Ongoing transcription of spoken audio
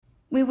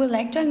We would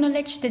like to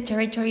acknowledge the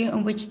territory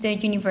on which the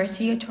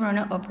University of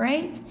Toronto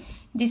operates.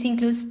 This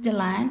includes the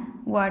land,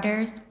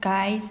 water,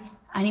 skies,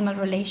 animal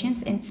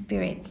relations, and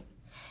spirits.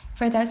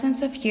 For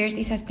thousands of years,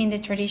 it has been the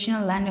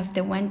traditional land of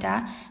the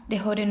Wenda, the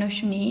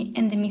Haudenosaunee,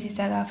 and the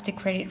Mississauga of the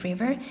Credit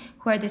River,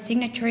 who are the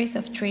signatories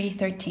of Treaty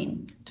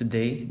 13.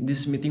 Today,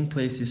 this meeting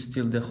place is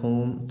still the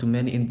home to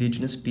many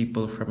Indigenous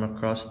people from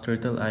across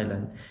Turtle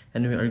Island,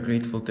 and we are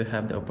grateful to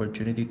have the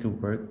opportunity to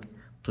work,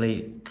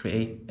 play,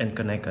 create, and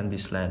connect on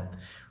this land.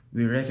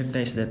 We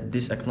recognize that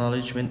this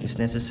acknowledgement is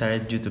necessary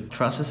due to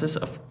processes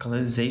of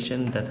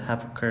colonization that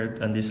have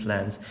occurred on these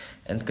lands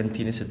and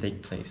continues to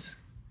take place.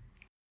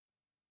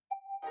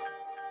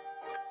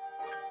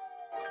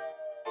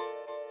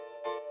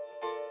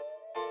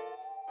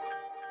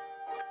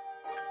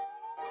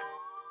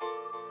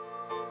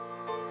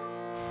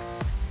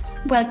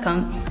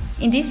 Welcome.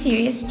 In this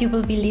series, you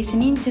will be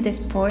listening to the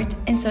Sport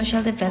and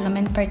Social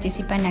Development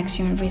Participant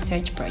Action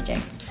Research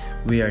Project.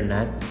 We are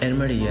Nat and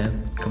Maria.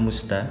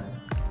 Kamusta?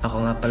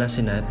 Ako nga pala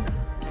si Nat.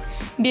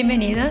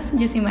 Bienvenidos,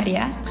 yo soy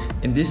María.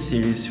 In this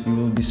series, we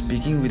will be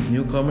speaking with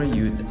newcomer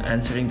youth,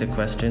 answering the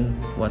question,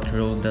 what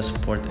role does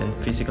sport and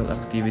physical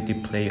activity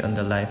play on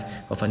the life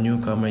of a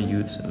newcomer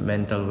youth's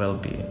mental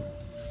well-being?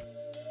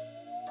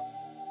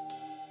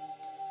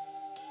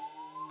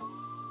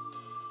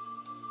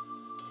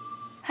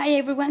 Hi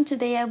everyone,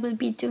 today I will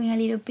be doing a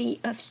little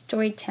bit of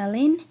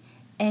storytelling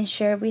and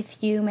share with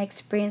you my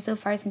experience so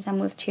far since I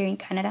moved here in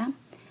Canada.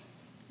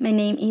 My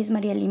name is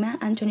Maria Lima,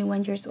 I'm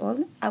 21 years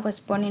old. I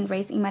was born and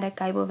raised in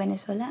Maracaibo,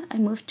 Venezuela. I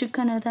moved to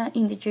Canada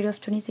in the year of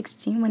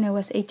 2016 when I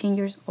was 18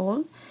 years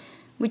old,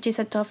 which is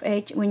a tough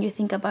age when you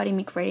think about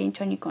immigrating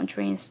to a new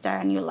country and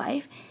start a new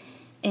life,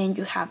 and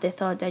you have the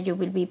thought that you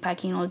will be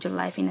packing all your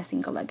life in a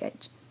single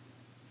luggage.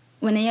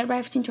 When I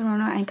arrived in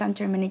Toronto, I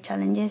encountered many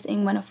challenges,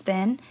 and one of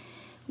them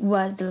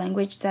was the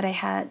language, that I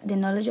had the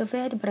knowledge of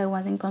it, but I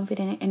wasn't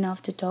confident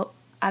enough to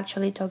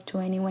actually talk to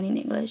anyone in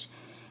English.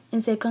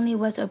 And secondly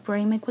was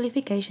upgrading my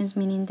qualifications,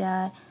 meaning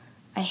that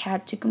I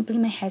had to complete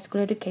my high school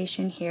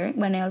education here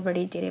when I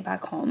already did it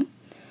back home.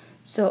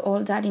 So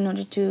all that in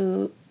order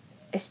to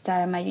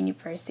start my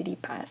university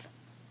path.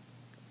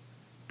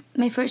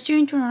 My first year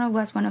in Toronto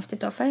was one of the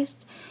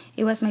toughest.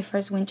 It was my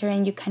first winter,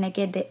 and you kind of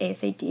get the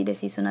SAD, the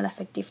seasonal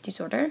affective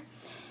disorder,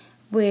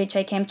 which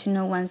I came to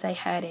know once I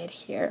had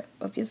it here,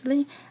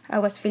 obviously. I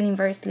was feeling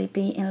very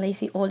sleepy and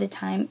lazy all the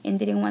time and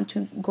didn't want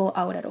to go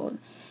out at all.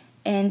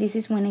 And this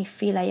is when I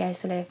feel I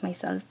isolated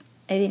myself.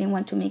 I didn't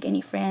want to make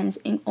any friends,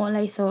 and all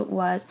I thought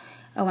was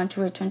I want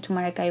to return to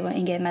Maracaibo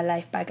and get my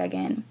life back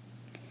again.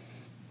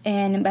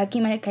 And back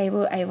in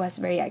Maracaibo, I was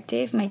very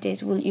active. My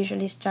days will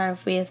usually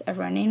start with a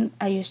running.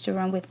 I used to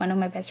run with one of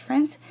my best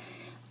friends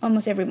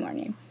almost every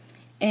morning.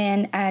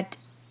 And at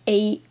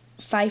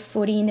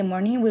 5:40 in the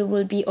morning, we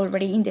will be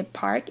already in the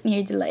park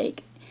near the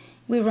lake.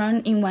 We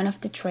run in one of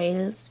the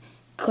trails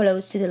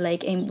close to the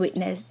lake and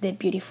witness the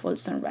beautiful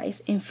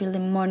sunrise and feel the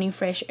morning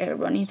fresh air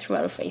running through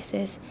our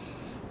faces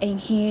and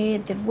hear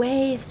the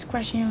waves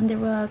crashing on the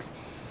rocks.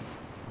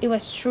 It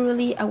was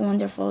truly a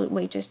wonderful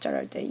way to start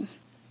our day.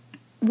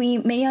 We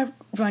made our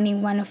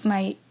running one of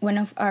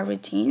our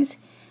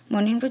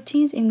morning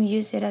routines, and we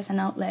used it as an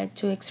outlet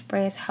to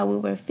express how we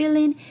were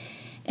feeling.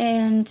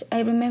 And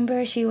I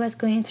remember she was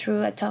going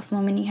through a tough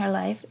moment in her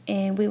life,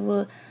 and we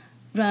will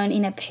run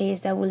in a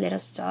pace that would let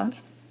us talk.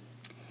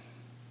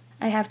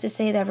 I have to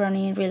say that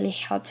running really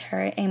helped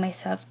her and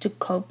myself to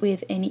cope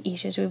with any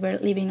issues we were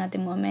living at the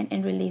moment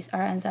and release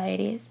our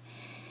anxieties.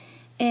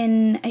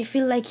 And I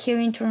feel like here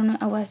in Toronto,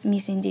 I was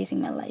missing this in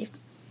my life.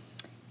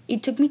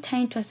 It took me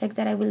time to accept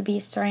that I will be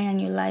starting a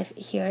new life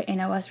here,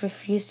 and I was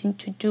refusing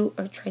to do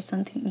or try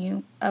something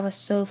new. I was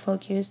so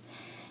focused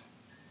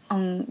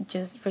on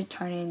just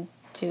returning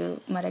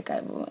to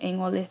Maracaibo and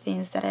all the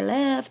things that I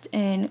left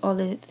and all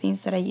the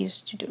things that I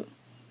used to do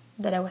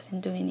that I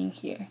wasn't doing in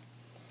here.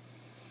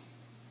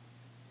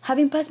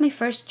 Having passed my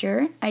first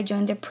year, I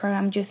joined the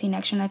program Youth in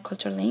Action at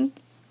Culture Link,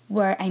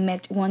 where I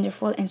met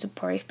wonderful and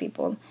supportive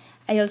people.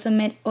 I also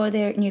met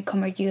other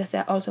newcomer youth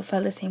that also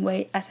felt the same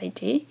way as I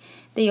did.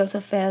 They also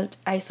felt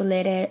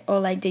isolated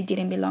or like they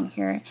didn't belong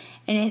here.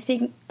 And I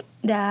think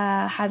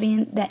that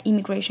having that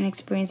immigration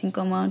experience in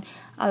common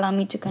allowed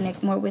me to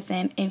connect more with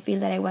them and feel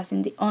that I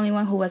wasn't the only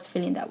one who was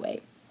feeling that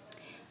way.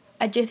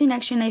 At Youth in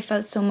Action, I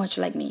felt so much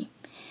like me.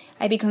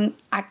 I became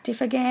active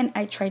again.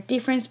 I tried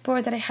different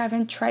sports that I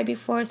haven't tried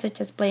before,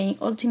 such as playing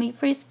ultimate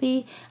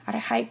frisbee at a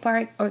high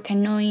park or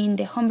canoeing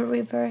the Humber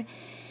River.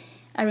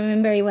 I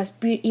remember it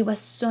was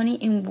sunny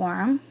and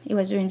warm. It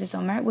was during the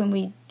summer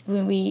when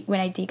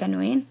I did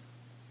canoeing.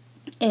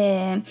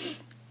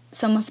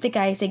 Some of the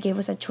guys, they gave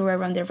us a tour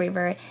around the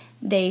river.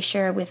 They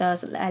shared with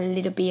us a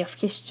little bit of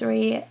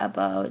history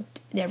about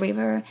the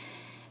river,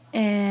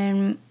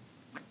 and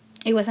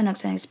it was an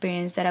excellent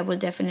experience that I will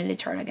definitely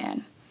try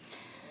again.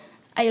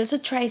 I also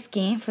tried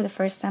skiing for the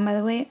first time, by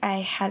the way.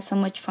 I had so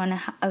much fun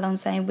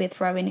alongside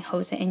with Robin,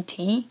 Jose, and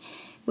T.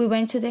 We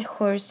went to the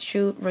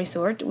Horseshoe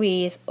Resort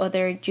with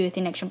other Youth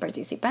in Action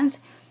participants.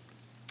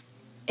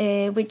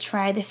 The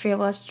three of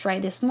us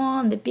tried the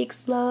small and the big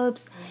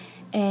slopes.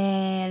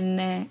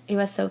 And it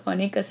was so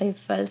funny because I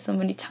fell so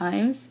many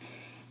times.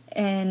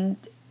 And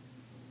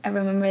I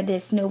remember the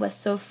snow was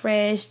so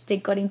fresh, they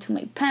got into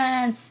my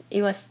pants.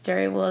 It was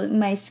terrible.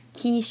 My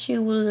ski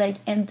shoe will like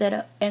end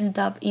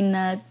up in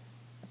a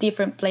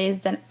different place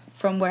than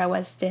from where I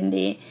was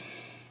standing.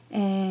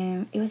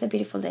 It was a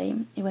beautiful day.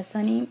 It was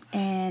sunny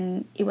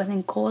and it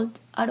wasn't cold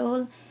at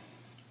all.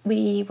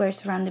 We were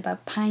surrounded by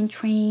pine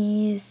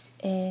trees,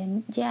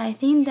 and yeah, I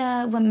think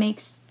that what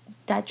makes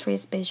that trip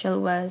special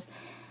was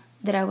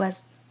that I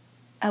was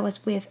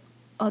with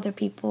other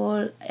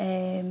people.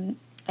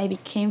 I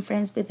became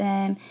friends with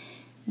them.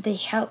 They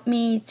helped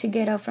me to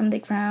get up from the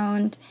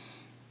ground.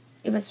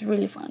 It was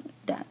really fun,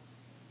 that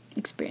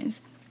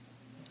experience.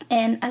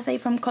 And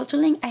aside from Culture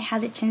Link, I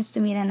had the chance to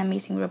meet an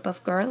amazing group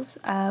of girls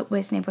at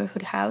West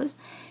Neighborhood House.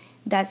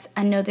 That's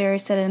another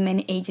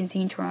settlement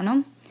agency in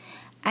Toronto.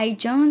 I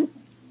joined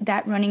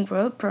that running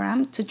group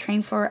program to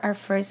train for our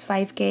first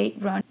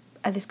 5K run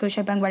at the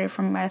Scotiabank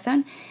Waterfront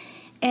Marathon.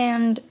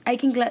 And I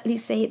can gladly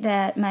say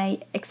that my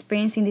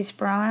experience in this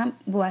program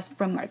was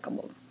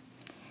remarkable.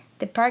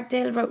 The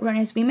Parkdale Road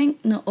Runners women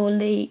not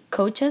only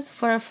coach us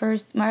for our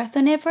first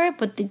marathon ever,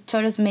 but they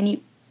taught us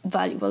many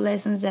valuable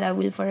lessons that I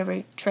will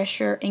forever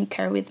treasure and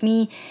carry with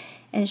me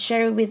and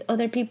share with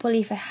other people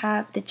if I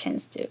have the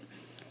chance to.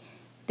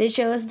 They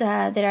show us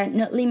that there are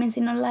no limits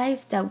in our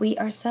life, that we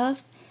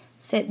ourselves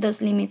set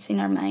those limits in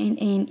our mind,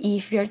 and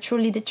if you're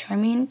truly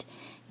determined,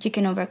 you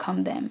can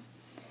overcome them.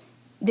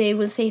 They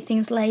will say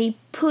things like,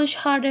 push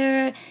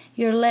harder,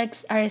 your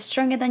legs are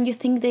stronger than you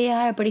think they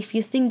are, but if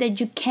you think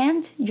that you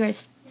can't, you're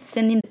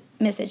sending the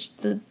message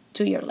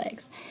to your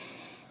legs.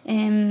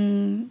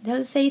 And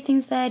they'll say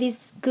things that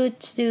it's good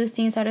to do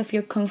things out of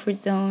your comfort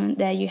zone,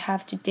 that you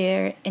have to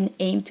dare and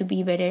aim to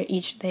be better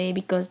each day,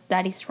 because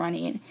that is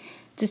running.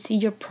 To see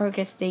your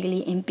progress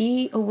daily and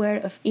be aware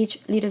of each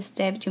little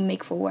step you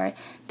make forward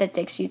that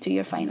takes you to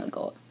your final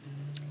goal.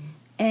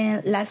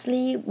 And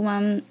lastly,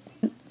 one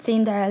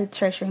thing that I'll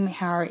treasure in my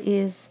heart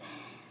is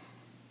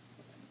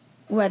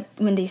when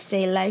they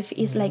say life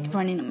is like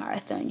running a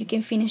marathon. You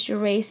can finish your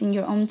race in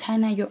your own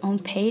time at your own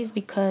pace,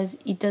 because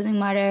it doesn't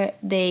matter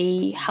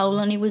how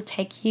long it will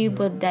take you,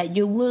 but that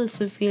you will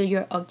fulfill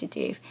your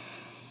objective.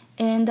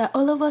 And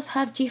all of us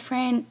have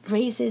different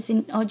races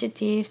and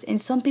objectives,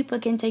 and some people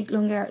can take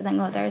longer than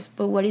others,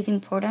 but what is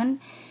important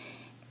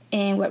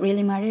and what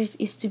really matters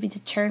is to be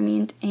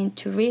determined and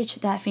to reach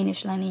that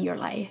finish line in your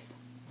life.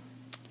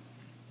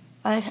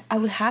 I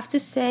would have to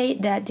say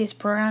that these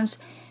programs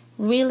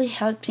really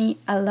helped me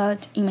a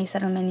lot in my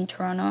settlement in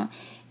Toronto,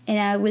 and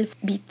I will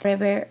be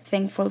forever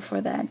thankful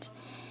for that.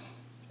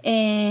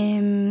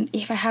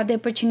 If I have the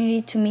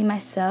opportunity to meet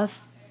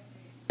myself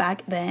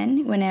back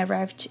then when I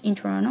arrived in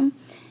Toronto,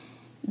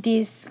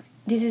 this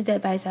is the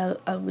advice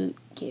I will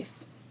give.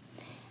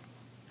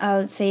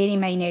 I'll say it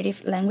in my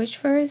native language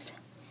first.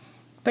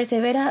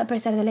 Persevera a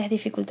pesar de las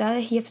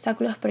dificultades y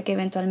obstáculos, porque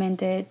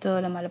eventualmente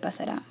todo lo malo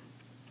pasará.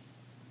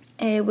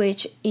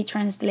 Which it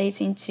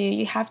translates into,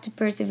 you have to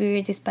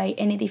persevere despite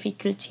any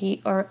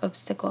difficulty or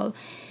obstacle,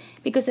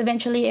 because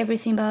eventually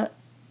everything that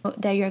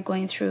you're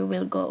going through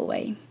will go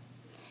away.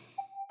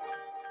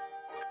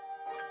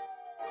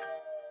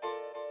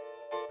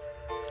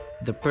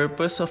 The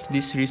purpose of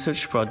this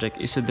research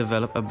project is to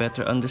develop a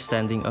better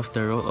understanding of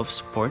the role of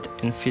sport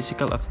and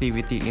physical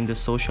activity in the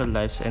social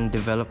lives and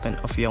development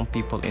of young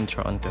people in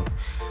Toronto.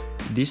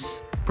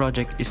 This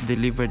project is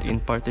delivered in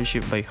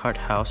partnership by Hart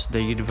House,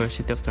 the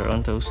University of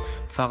Toronto's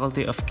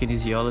Faculty of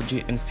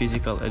Kinesiology and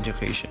Physical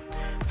Education,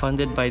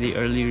 funded by the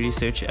Early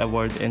Research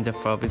Award in the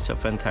province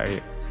of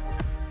Ontario.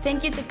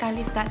 Thank you to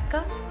Carly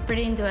Stasco,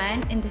 Brittany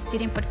Duan, and the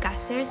student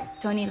podcasters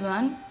Tony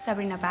Luan,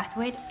 Sabrina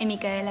Bathwaite, and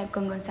Micaela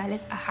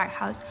Gonzalez at Hart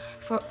House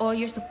for all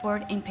your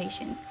support and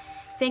patience.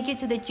 Thank you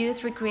to the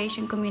Youth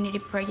Recreation Community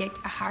Project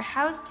at Hart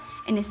House,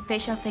 and a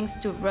special thanks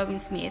to Robin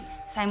Smith,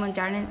 Simon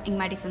Darnell, and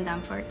Madison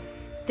Danford.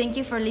 Thank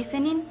you for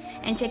listening,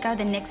 and check out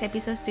the next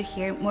episodes to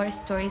hear more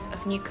stories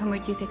of newcomer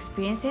youth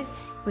experiences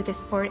with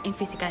sport and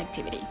physical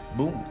activity.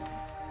 Boom!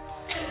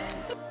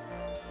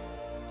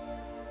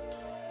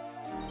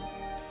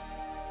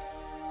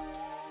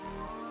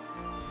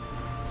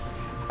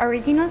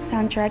 Original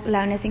soundtrack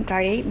Loudness and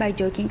Clarity by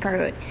Joaquin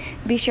Carrot.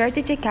 Be sure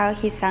to check out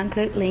his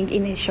SoundCloud link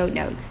in the show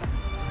notes.